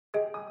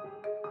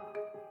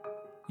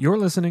You're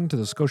listening to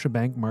the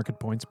Scotiabank Market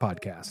Points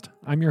podcast.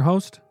 I'm your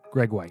host,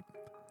 Greg White.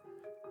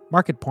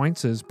 Market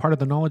Points is part of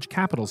the Knowledge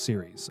Capital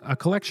series, a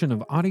collection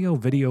of audio,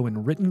 video,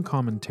 and written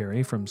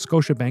commentary from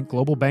Scotiabank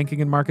Global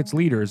Banking and Markets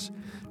leaders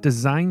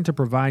designed to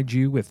provide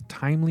you with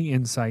timely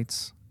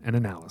insights and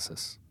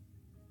analysis.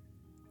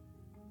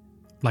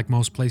 Like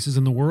most places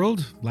in the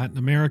world, Latin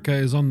America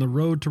is on the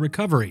road to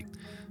recovery,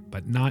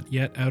 but not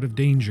yet out of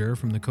danger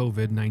from the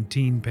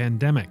COVID-19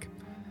 pandemic.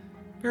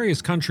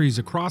 Various countries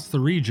across the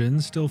region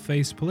still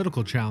face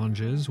political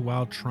challenges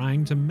while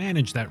trying to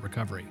manage that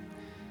recovery.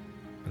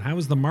 But how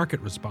has the market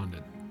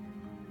responded?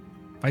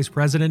 Vice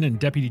President and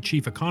Deputy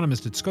Chief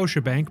Economist at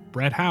Scotiabank,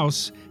 Brett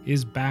House,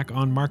 is back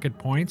on Market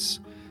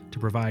Points to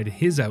provide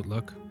his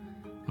outlook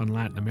on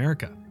Latin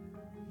America.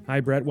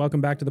 Hi, Brett.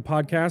 Welcome back to the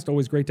podcast.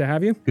 Always great to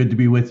have you. Good to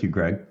be with you,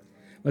 Greg.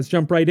 Let's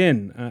jump right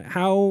in.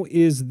 How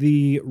is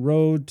the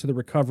road to the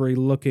recovery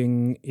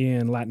looking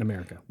in Latin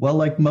America? Well,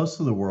 like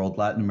most of the world,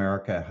 Latin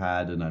America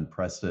had an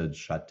unprecedented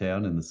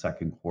shutdown in the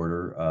second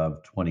quarter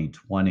of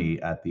 2020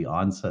 at the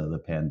onset of the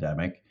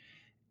pandemic.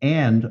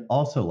 And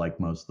also, like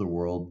most of the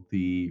world,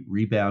 the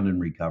rebound and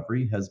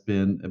recovery has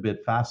been a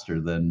bit faster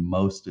than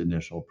most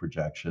initial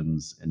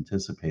projections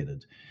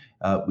anticipated.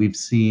 We've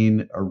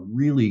seen a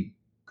really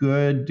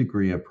good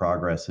degree of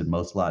progress in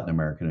most Latin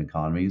American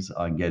economies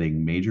on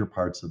getting major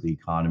parts of the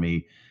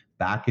economy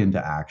back into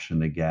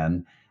action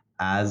again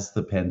as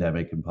the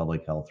pandemic and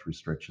public health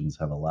restrictions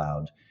have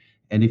allowed.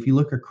 And if you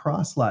look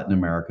across Latin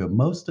America,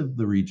 most of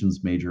the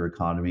region's major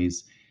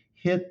economies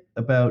hit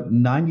about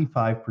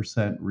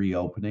 95%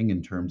 reopening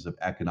in terms of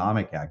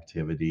economic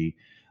activity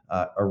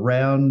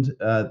around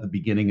the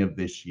beginning of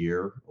this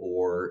year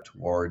or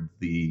toward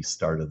the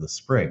start of the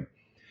spring.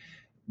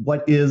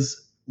 What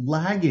is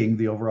lagging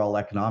the overall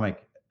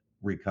economic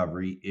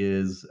recovery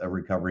is a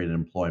recovery in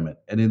employment.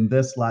 And in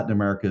this, Latin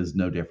America is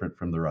no different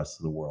from the rest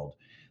of the world.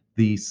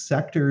 The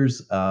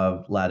sectors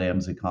of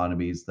LATAM's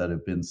economies that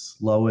have been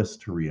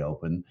slowest to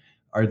reopen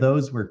are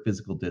those where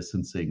physical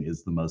distancing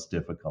is the most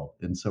difficult.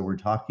 And so we're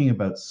talking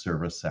about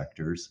service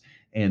sectors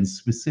and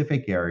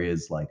specific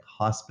areas like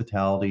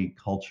hospitality,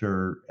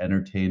 culture,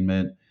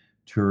 entertainment,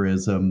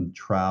 tourism,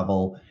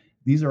 travel.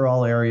 These are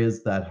all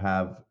areas that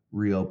have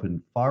reopened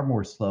far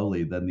more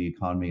slowly than the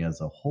economy as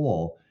a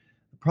whole.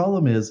 The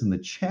problem is, and the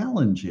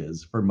challenge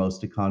is for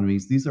most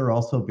economies, these are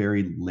also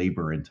very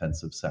labor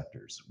intensive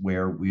sectors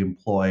where we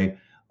employ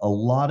a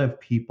lot of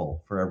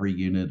people for every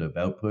unit of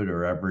output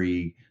or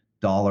every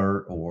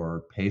dollar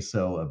or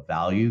peso of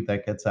value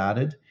that gets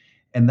added.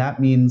 And that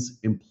means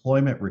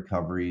employment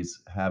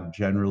recoveries have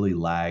generally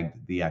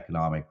lagged the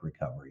economic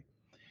recovery.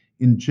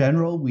 In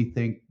general, we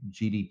think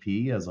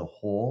GDP as a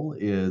whole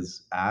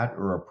is at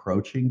or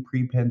approaching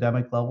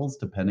pre-pandemic levels,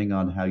 depending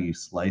on how you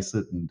slice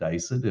it and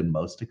dice it in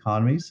most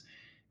economies.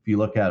 If you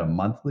look at a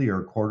monthly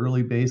or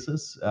quarterly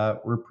basis,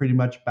 we're pretty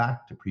much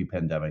back to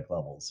pre-pandemic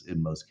levels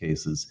in most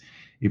cases.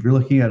 If you're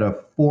looking at a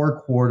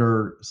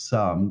 4-quarter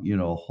sum,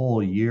 a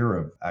whole year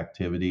of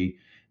activity,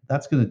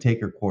 that's going to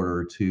take a quarter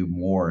or two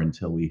more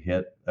until we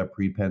hit a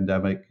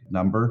pre-pandemic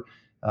number.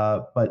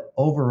 But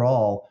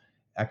overall,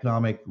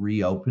 economic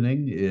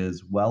reopening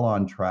is well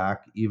on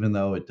track, even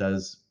though it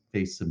does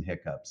face some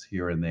hiccups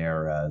here and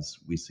there as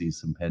we see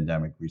some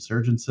pandemic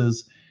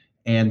resurgences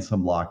and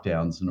some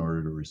lockdowns in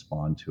order to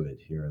respond to it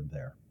here and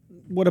there.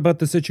 What about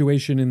the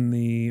situation in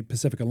the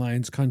Pacific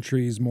Alliance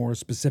countries more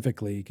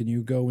specifically? Can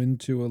you go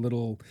into a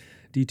little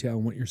detail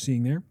on what you're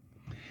seeing there?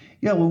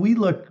 Yeah, well, we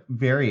look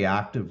very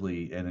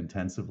actively and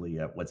intensively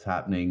at what's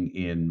happening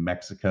in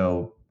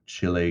Mexico,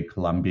 Chile,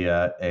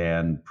 Colombia,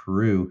 and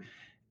Peru.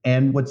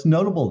 And what's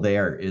notable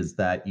there is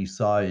that you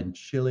saw in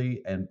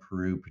Chile and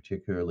Peru,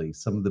 particularly,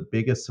 some of the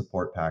biggest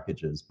support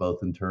packages, both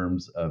in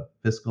terms of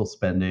fiscal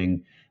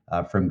spending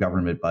from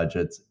government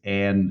budgets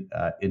and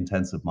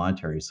intensive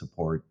monetary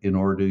support in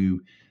order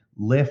to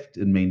lift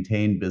and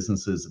maintain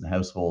businesses and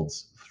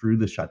households through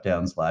the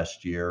shutdowns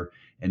last year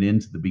and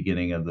into the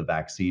beginning of the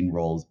vaccine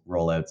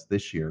rollouts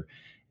this year.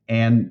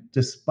 And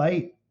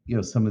despite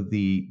some of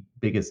the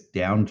biggest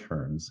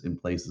downturns in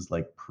places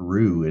like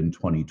Peru in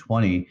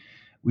 2020,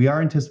 we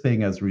are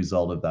anticipating, as a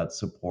result of that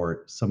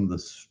support, some of the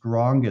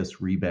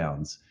strongest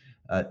rebounds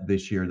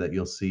this year that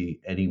you'll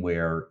see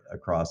anywhere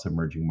across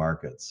emerging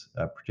markets,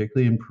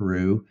 particularly in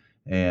Peru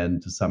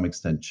and to some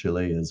extent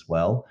Chile as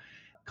well.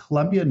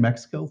 Colombia and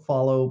Mexico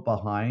follow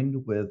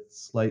behind with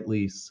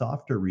slightly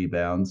softer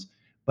rebounds,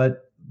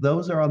 but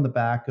those are on the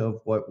back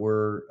of what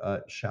were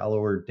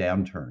shallower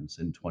downturns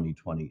in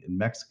 2020. In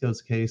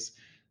Mexico's case,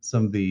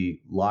 some of the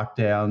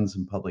lockdowns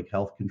and public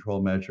health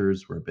control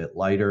measures were a bit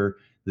lighter.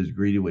 The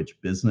degree to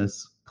which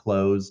business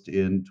closed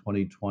in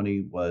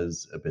 2020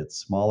 was a bit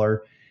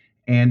smaller.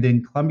 And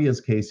in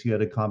Colombia's case, you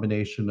had a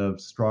combination of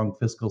strong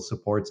fiscal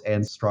supports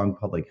and strong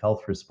public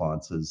health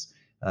responses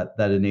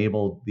that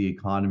enabled the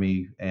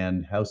economy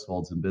and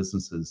households and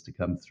businesses to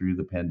come through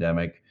the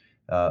pandemic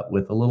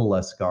with a little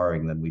less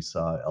scarring than we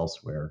saw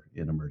elsewhere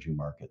in emerging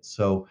markets.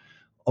 So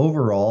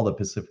overall, the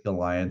Pacific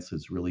Alliance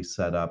is really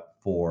set up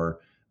for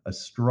a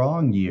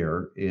strong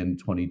year in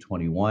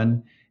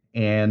 2021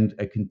 and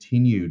a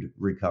continued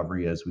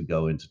recovery as we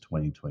go into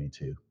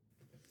 2022.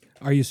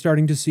 Are you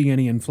starting to see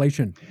any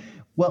inflation?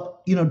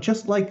 Well,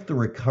 just like the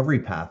recovery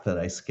path that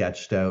I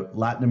sketched out,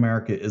 Latin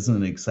America isn't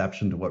an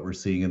exception to what we're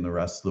seeing in the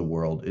rest of the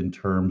world in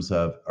terms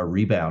of a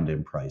rebound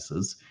in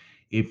prices.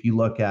 If you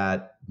look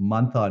at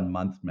month on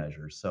month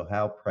measures, so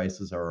how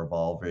prices are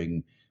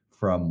evolving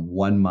from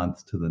one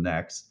month to the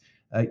next,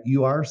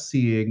 you are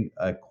seeing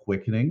a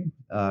quickening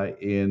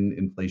in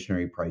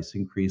inflationary price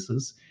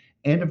increases.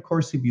 And of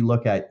course, if you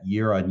look at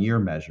year on year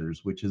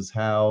measures, which is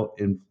how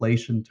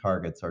inflation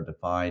targets are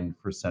defined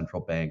for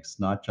central banks,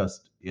 not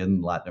just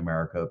in Latin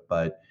America,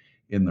 but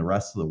in the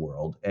rest of the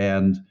world.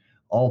 And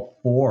all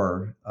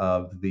four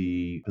of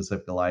the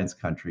Pacific Alliance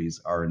countries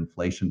are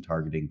inflation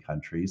targeting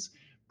countries.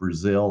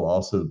 Brazil,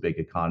 also a big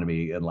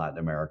economy in Latin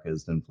America,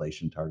 is an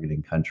inflation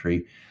targeting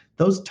country.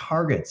 Those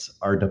targets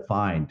are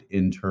defined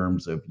in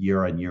terms of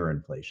year on year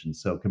inflation.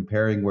 So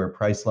comparing where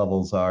price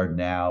levels are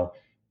now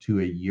to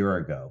a year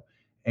ago.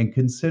 And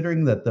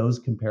considering that those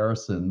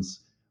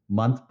comparisons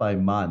month by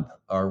month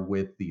are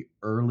with the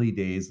early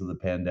days of the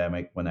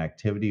pandemic when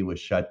activity was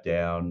shut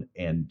down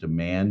and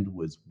demand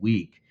was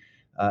weak,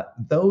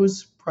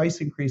 those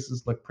price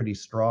increases look pretty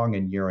strong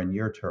in year on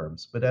year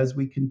terms. But as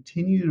we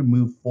continue to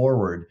move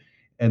forward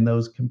and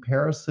those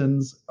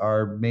comparisons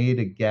are made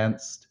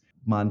against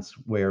months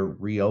where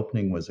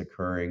reopening was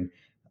occurring,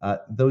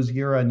 those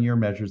year on year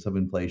measures of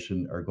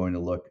inflation are going to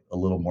look a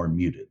little more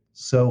muted.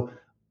 So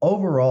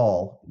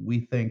overall, we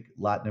think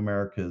Latin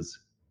America's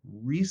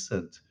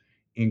recent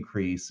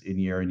increase in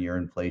year on year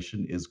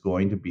inflation is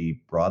going to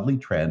be broadly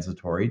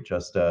transitory,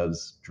 just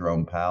as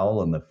Jerome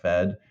Powell and the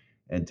Fed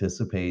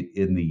anticipate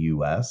in the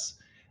US.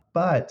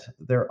 But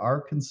there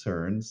are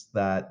concerns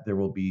that there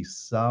will be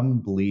some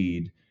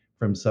bleed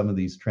from some of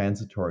these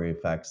transitory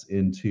effects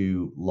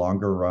into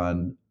longer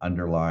run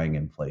underlying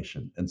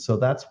inflation. And so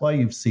that's why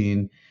you've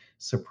seen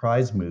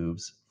surprise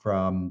moves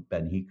from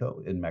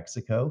Banxico in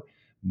Mexico,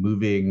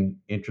 moving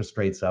interest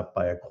rates up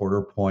by a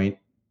quarter point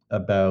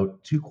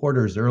about 2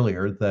 quarters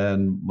earlier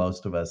than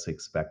most of us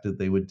expected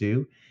they would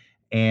do.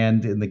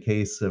 And in the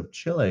case of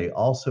Chile,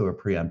 also a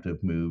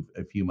preemptive move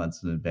a few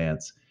months in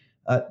advance.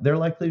 They're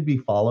likely to be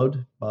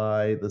followed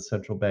by the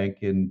central bank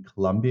in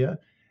Colombia,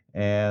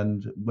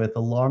 and with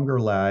a longer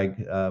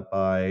lag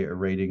by a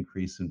rate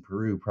increase in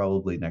Peru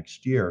probably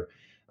next year.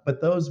 But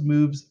those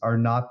moves are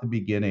not the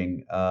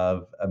beginning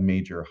of a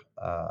major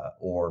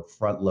or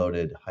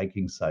front-loaded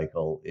hiking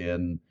cycle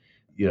in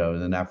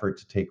an effort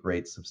to take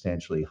rates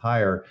substantially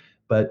higher,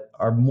 but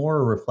are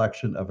more a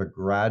reflection of a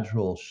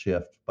gradual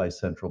shift by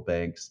central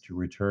banks to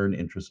return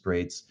interest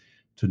rates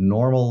to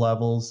normal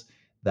levels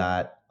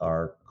that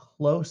are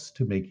close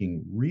to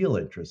making real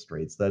interest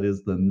rates, that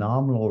is, the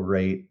nominal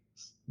rate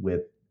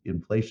with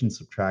inflation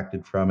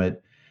subtracted from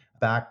it,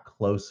 back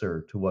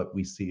closer to what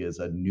we see as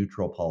a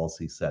neutral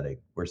policy setting,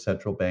 where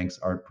central banks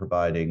aren't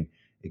providing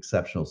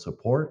exceptional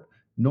support,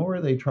 nor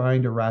are they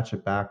trying to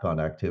ratchet back on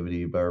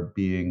activity, but are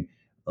being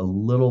a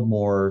little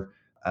more,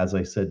 as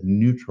I said,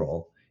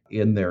 neutral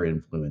in their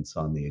influence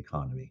on the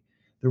economy.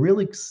 The real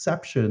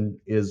exception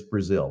is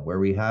Brazil, where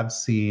we have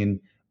seen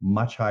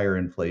much higher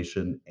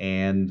inflation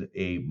and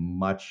a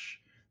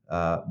much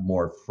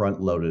more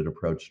front loaded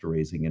approach to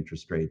raising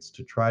interest rates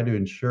to try to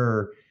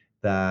ensure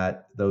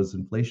that those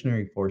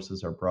inflationary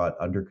forces are brought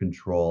under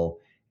control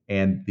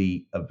and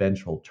the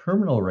eventual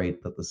terminal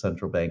rate that the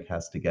central bank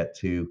has to get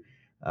to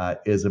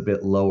is a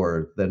bit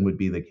lower than would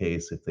be the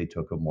case if they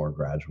took a more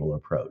gradual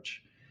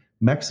approach.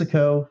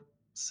 Mexico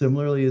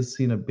similarly has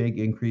seen a big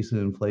increase in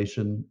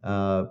inflation,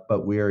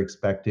 but we are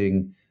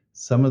expecting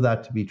some of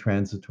that to be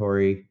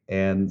transitory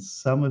and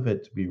some of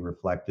it to be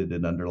reflected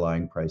in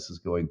underlying prices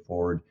going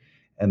forward.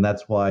 And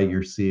that's why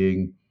you're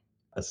seeing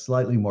a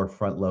slightly more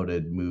front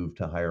loaded move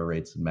to higher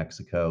rates in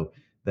Mexico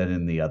than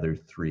in the other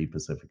three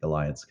Pacific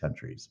Alliance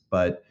countries.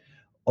 But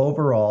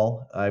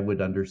overall, I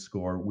would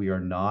underscore we are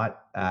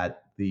not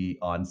at the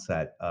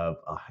onset of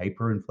a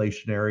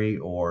hyperinflationary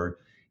or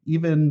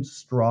even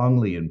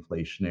strongly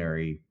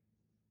inflationary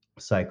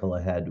cycle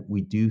ahead.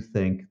 We do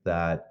think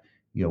that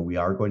we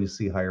are going to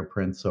see higher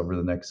prints over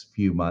the next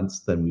few months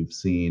than we've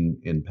seen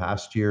in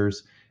past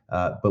years,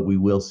 but we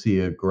will see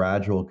a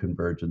gradual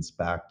convergence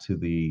back to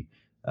the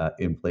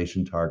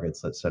inflation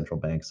targets that central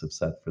banks have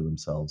set for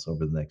themselves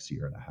over the next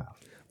year and a half.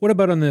 What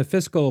about on the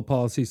fiscal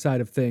policy side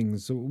of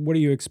things? What are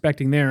you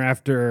expecting there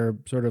after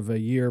sort of a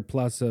year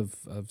plus of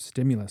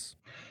stimulus?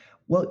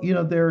 Well,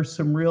 there are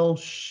some real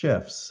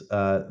shifts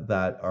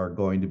that are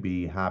going to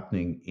be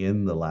happening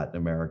in the Latin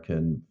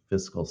American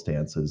fiscal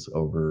stances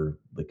over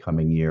the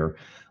coming year,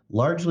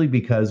 largely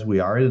because we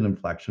are at an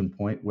inflection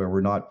point where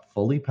we're not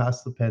fully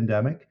past the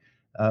pandemic,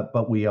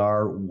 but we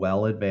are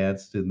well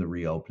advanced in the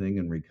reopening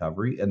and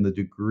recovery. And the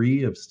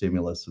degree of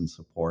stimulus and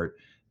support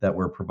that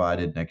we're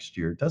provided next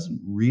year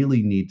doesn't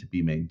really need to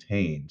be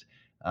maintained.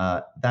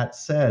 That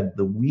said,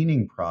 the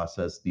weaning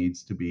process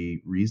needs to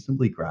be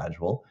reasonably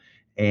gradual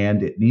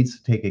and it needs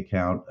to take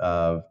account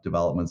of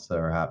developments that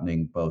are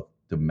happening both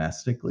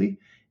domestically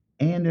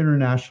and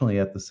internationally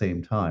at the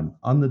same time.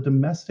 On the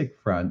domestic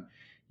front,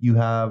 you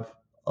have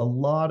a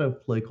lot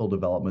of political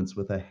developments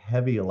with a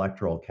heavy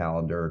electoral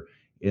calendar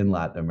in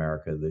Latin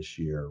America this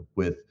year,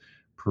 with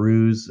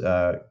Peru's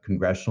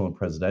congressional and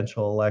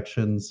presidential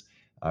elections,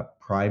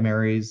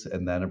 primaries,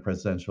 and then a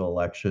presidential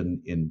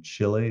election in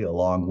Chile,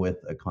 along with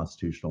a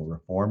constitutional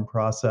reform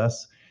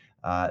process.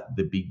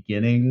 The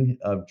beginning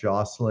of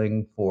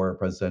jostling for a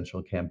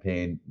presidential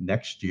campaign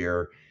next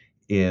year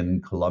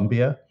in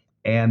Colombia,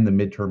 and the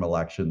midterm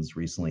elections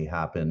recently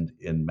happened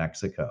in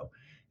Mexico.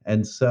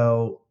 And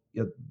so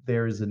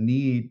there's a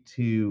need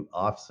to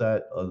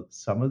offset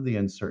some of the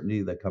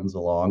uncertainty that comes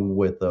along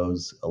with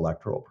those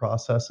electoral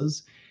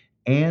processes,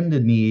 and a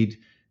need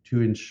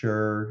to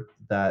ensure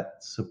that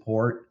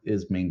support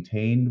is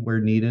maintained where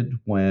needed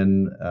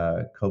when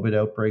COVID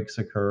outbreaks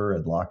occur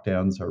and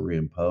lockdowns are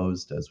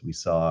reimposed, as we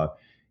saw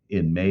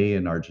in May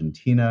in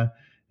Argentina,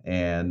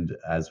 and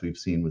as we've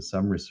seen with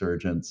some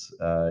resurgence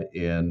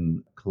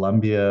in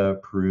Colombia,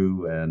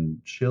 Peru,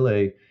 and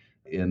Chile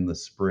in the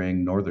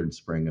spring, northern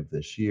spring of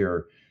this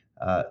year.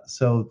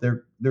 So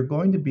they're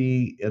going to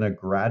be in a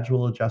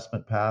gradual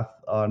adjustment path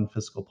on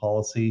fiscal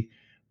policy,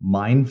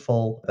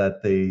 mindful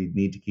that they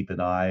need to keep an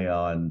eye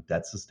on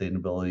debt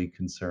sustainability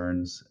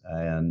concerns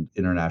and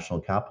international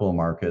capital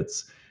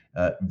markets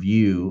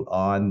view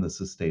on the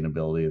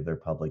sustainability of their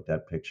public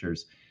debt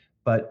pictures.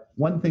 But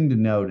one thing to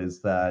note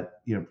is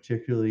that,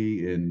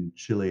 particularly in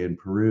Chile and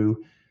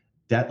Peru,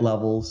 debt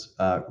levels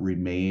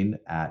remain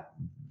at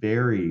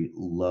very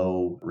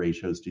low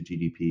ratios to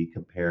GDP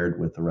compared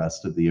with the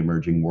rest of the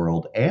emerging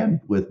world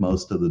and with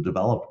most of the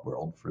developed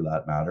world for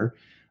that matter.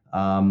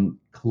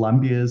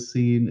 Colombia has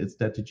seen its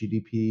debt to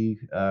GDP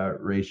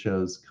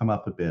ratios come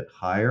up a bit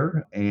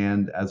higher.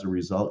 And as a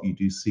result, you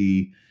do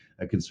see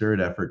a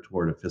concerted effort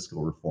toward a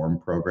fiscal reform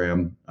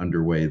program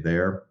underway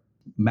there.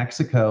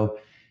 Mexico,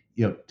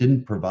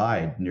 didn't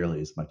provide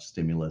nearly as much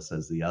stimulus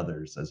as the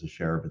others as a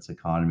share of its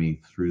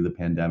economy through the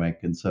pandemic.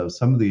 And so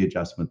some of the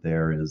adjustment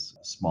there is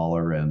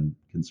smaller and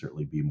can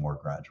certainly be more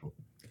gradual.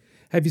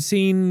 Have you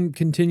seen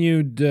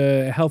continued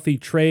healthy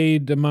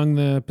trade among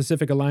the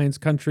Pacific Alliance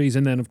countries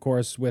and then, of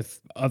course, with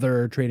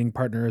other trading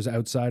partners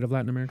outside of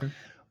Latin America?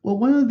 Well,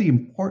 one of the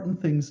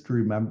important things to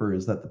remember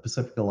is that the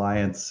Pacific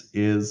Alliance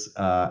is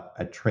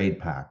a trade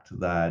pact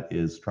that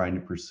is trying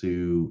to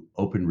pursue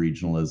open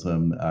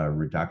regionalism,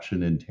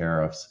 reduction in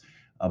tariffs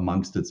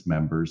amongst its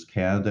members.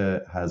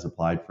 Canada has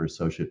applied for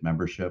associate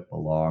membership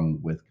along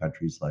with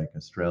countries like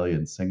Australia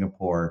and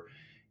Singapore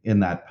in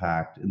that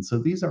pact. And so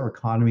these are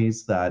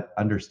economies that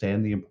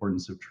understand the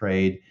importance of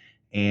trade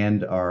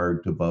and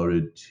are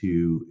devoted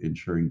to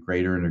ensuring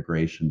greater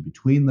integration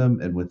between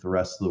them and with the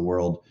rest of the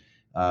world,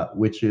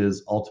 which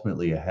is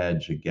ultimately a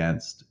hedge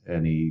against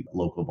any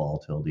local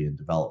volatility and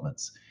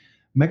developments.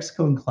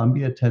 Mexico and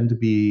Colombia tend to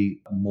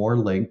be more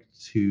linked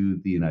to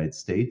the United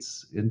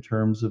States in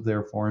terms of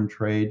their foreign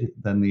trade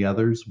than the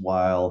others,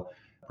 while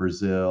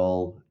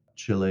Brazil,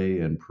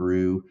 Chile, and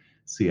Peru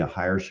see a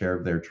higher share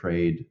of their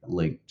trade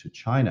linked to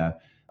China.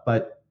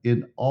 But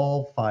in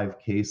all five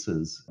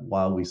cases,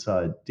 while we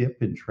saw a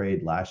dip in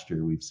trade last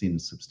year, we've seen a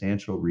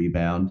substantial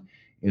rebound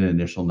in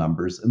initial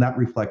numbers. And that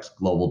reflects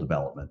global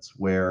developments,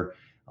 where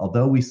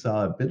although we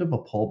saw a bit of a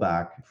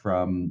pullback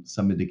from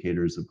some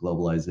indicators of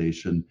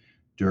globalization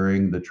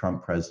during the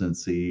Trump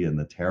presidency and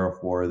the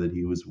tariff war that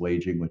he was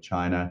waging with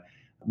China,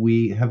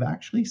 we have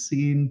actually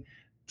seen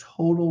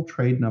total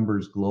trade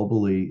numbers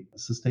globally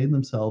sustain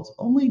themselves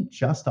only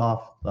just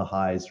off the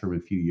highs from a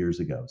few years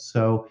ago.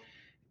 So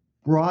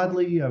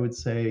broadly, I would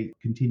say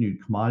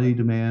continued commodity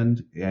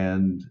demand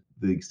and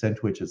the extent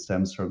to which it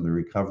stems from the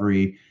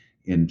recovery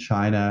in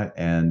China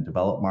and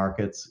developed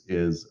markets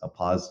is a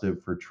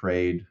positive for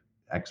trade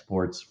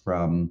exports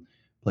from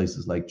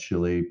places like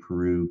Chile,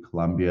 Peru,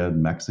 Colombia,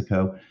 and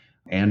Mexico,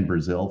 and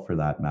Brazil for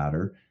that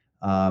matter.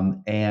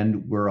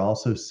 And we're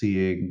also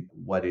seeing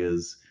what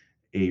is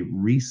a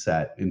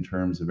reset in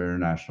terms of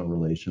international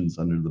relations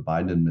under the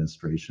Biden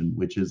administration,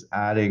 which is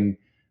adding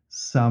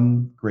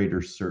some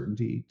greater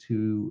certainty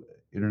to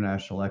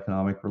international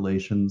economic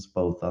relations,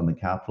 both on the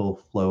capital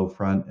flow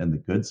front and the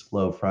goods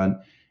flow front.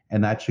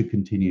 And that should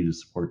continue to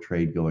support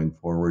trade going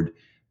forward.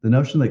 The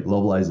notion that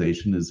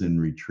globalization is in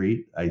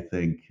retreat, I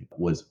think,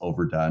 was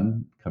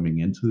overdone coming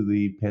into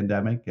the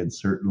pandemic and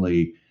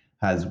certainly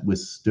has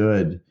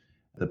withstood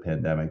the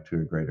pandemic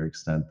to a greater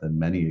extent than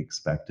many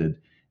expected.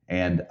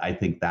 And I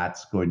think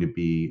that's going to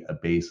be a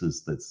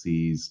basis that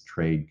sees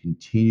trade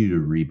continue to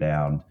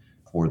rebound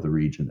for the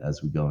region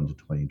as we go into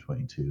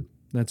 2022.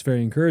 That's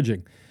very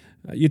encouraging.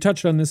 You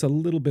touched on this a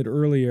little bit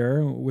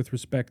earlier with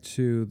respect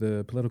to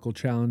the political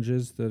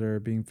challenges that are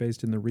being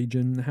faced in the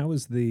region. How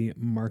is the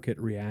market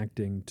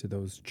reacting to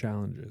those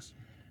challenges?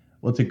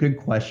 Well, it's a good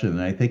question.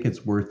 And I think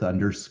it's worth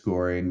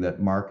underscoring that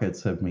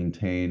markets have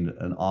maintained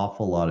an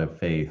awful lot of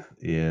faith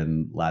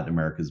in Latin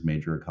America's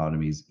major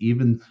economies,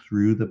 even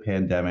through the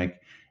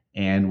pandemic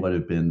and what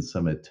have been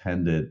some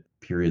attendant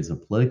periods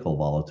of political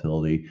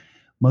volatility,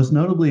 most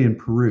notably in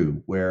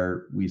Peru,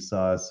 where we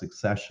saw a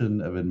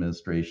succession of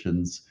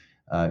administrations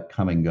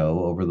come and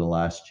go over the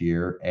last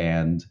year.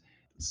 And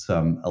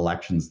some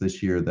elections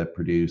this year that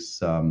produced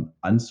some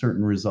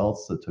uncertain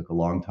results that took a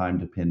long time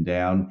to pin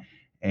down,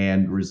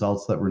 and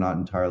results that were not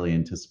entirely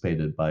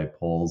anticipated by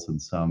polls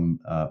and some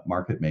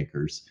market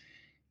makers.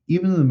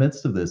 Even in the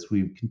midst of this,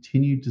 we've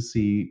continued to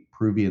see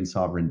Peruvian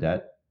sovereign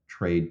debt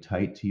trade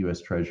tight to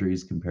US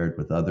Treasuries compared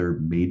with other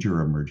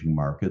major emerging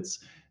markets.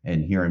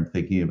 And here I'm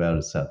thinking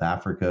about South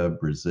Africa,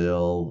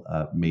 Brazil,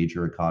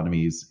 major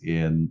economies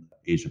in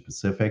Asia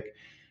Pacific.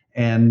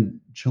 And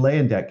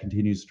Chilean debt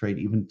continues to trade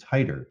even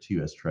tighter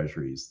to US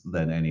Treasuries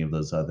than any of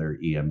those other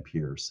EM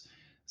peers.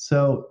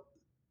 So,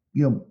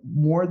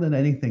 more than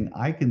anything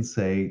I can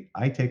say,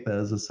 I take that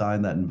as a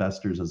sign that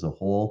investors as a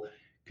whole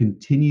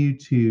continue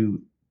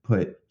to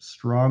put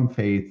strong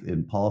faith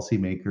in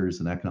policymakers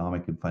and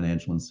economic and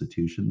financial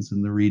institutions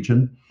in the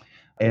region.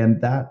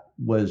 And that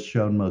was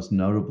shown most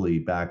notably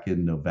back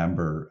in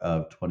November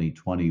of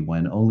 2020,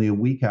 when only a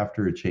week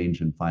after a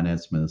change in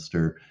finance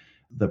minister,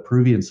 the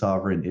Peruvian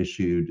sovereign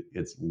issued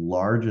its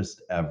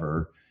largest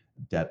ever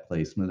debt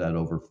placement at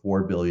over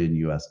 4 billion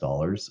US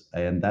dollars.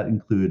 And that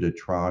included a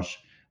tranche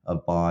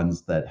of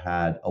bonds that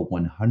had a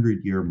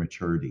 100-year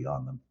maturity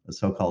on them, a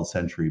so-called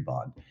century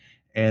bond.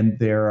 And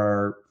there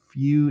are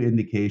few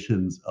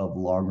indications of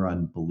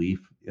long-run belief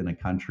in a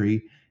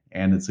country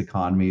and its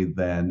economy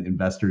than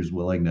investors'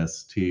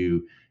 willingness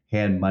to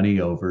hand money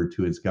over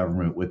to its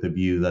government with a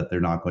view that they're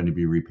not going to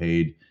be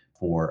repaid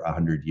for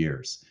 100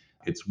 years.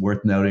 It's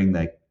worth noting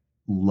that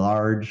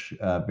large,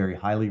 very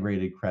highly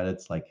rated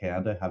credits like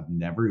Canada have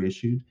never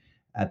issued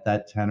at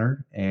that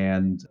tenor,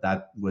 and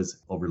that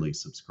was overly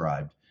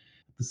subscribed.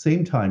 At the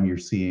same time, you're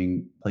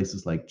seeing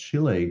places like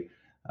Chile,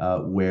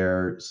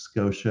 where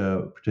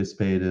Scotia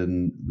participated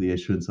in the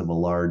issuance of a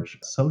large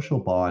social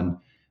bond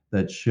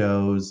that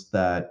shows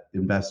that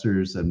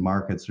investors and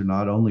markets are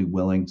not only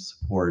willing to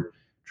support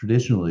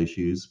traditional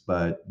issues,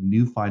 but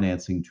new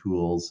financing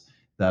tools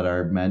that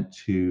are meant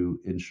to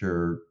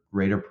ensure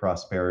greater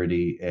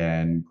prosperity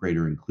and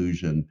greater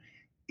inclusion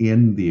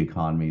in the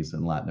economies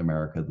in Latin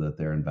America that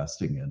they're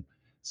investing in.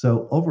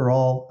 So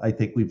overall, I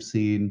think we've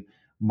seen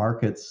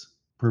markets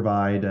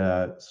provide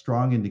a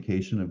strong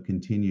indication of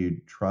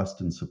continued trust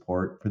and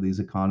support for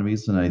these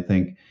economies. And I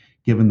think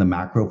given the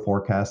macro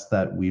forecast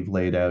that we've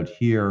laid out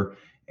here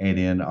and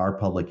in our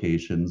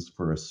publications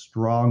for a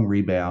strong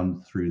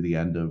rebound through the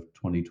end of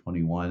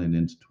 2021 and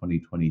into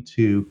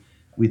 2022,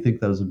 we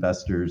think those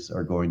investors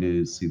are going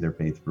to see their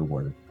faith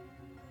rewarded.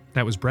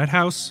 That was Brett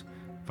House,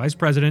 Vice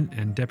President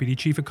and Deputy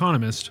Chief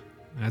Economist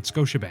at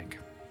Scotiabank.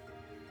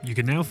 You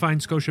can now find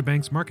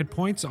Scotiabank's Market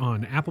Points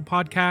on Apple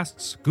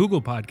Podcasts,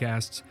 Google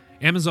Podcasts,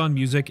 Amazon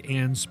Music,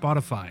 and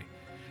Spotify.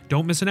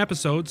 Don't miss an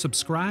episode.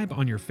 Subscribe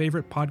on your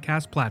favorite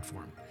podcast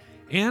platform.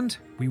 And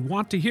we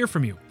want to hear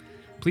from you.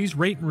 Please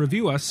rate and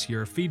review us.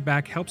 Your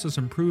feedback helps us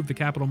improve the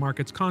capital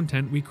markets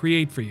content we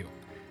create for you.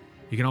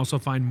 You can also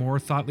find more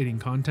thought-leading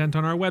content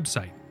on our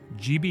website,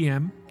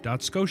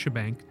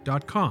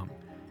 gbm.scotiabank.com.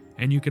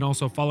 And you can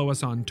also follow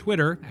us on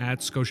Twitter at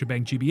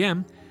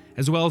ScotiabankGBM,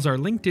 as well as our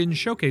LinkedIn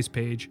showcase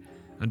page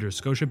under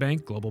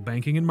Scotiabank Global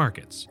Banking and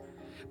Markets.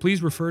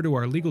 Please refer to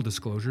our legal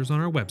disclosures on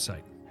our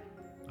website.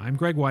 I'm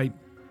Greg White.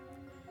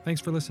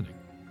 Thanks for listening.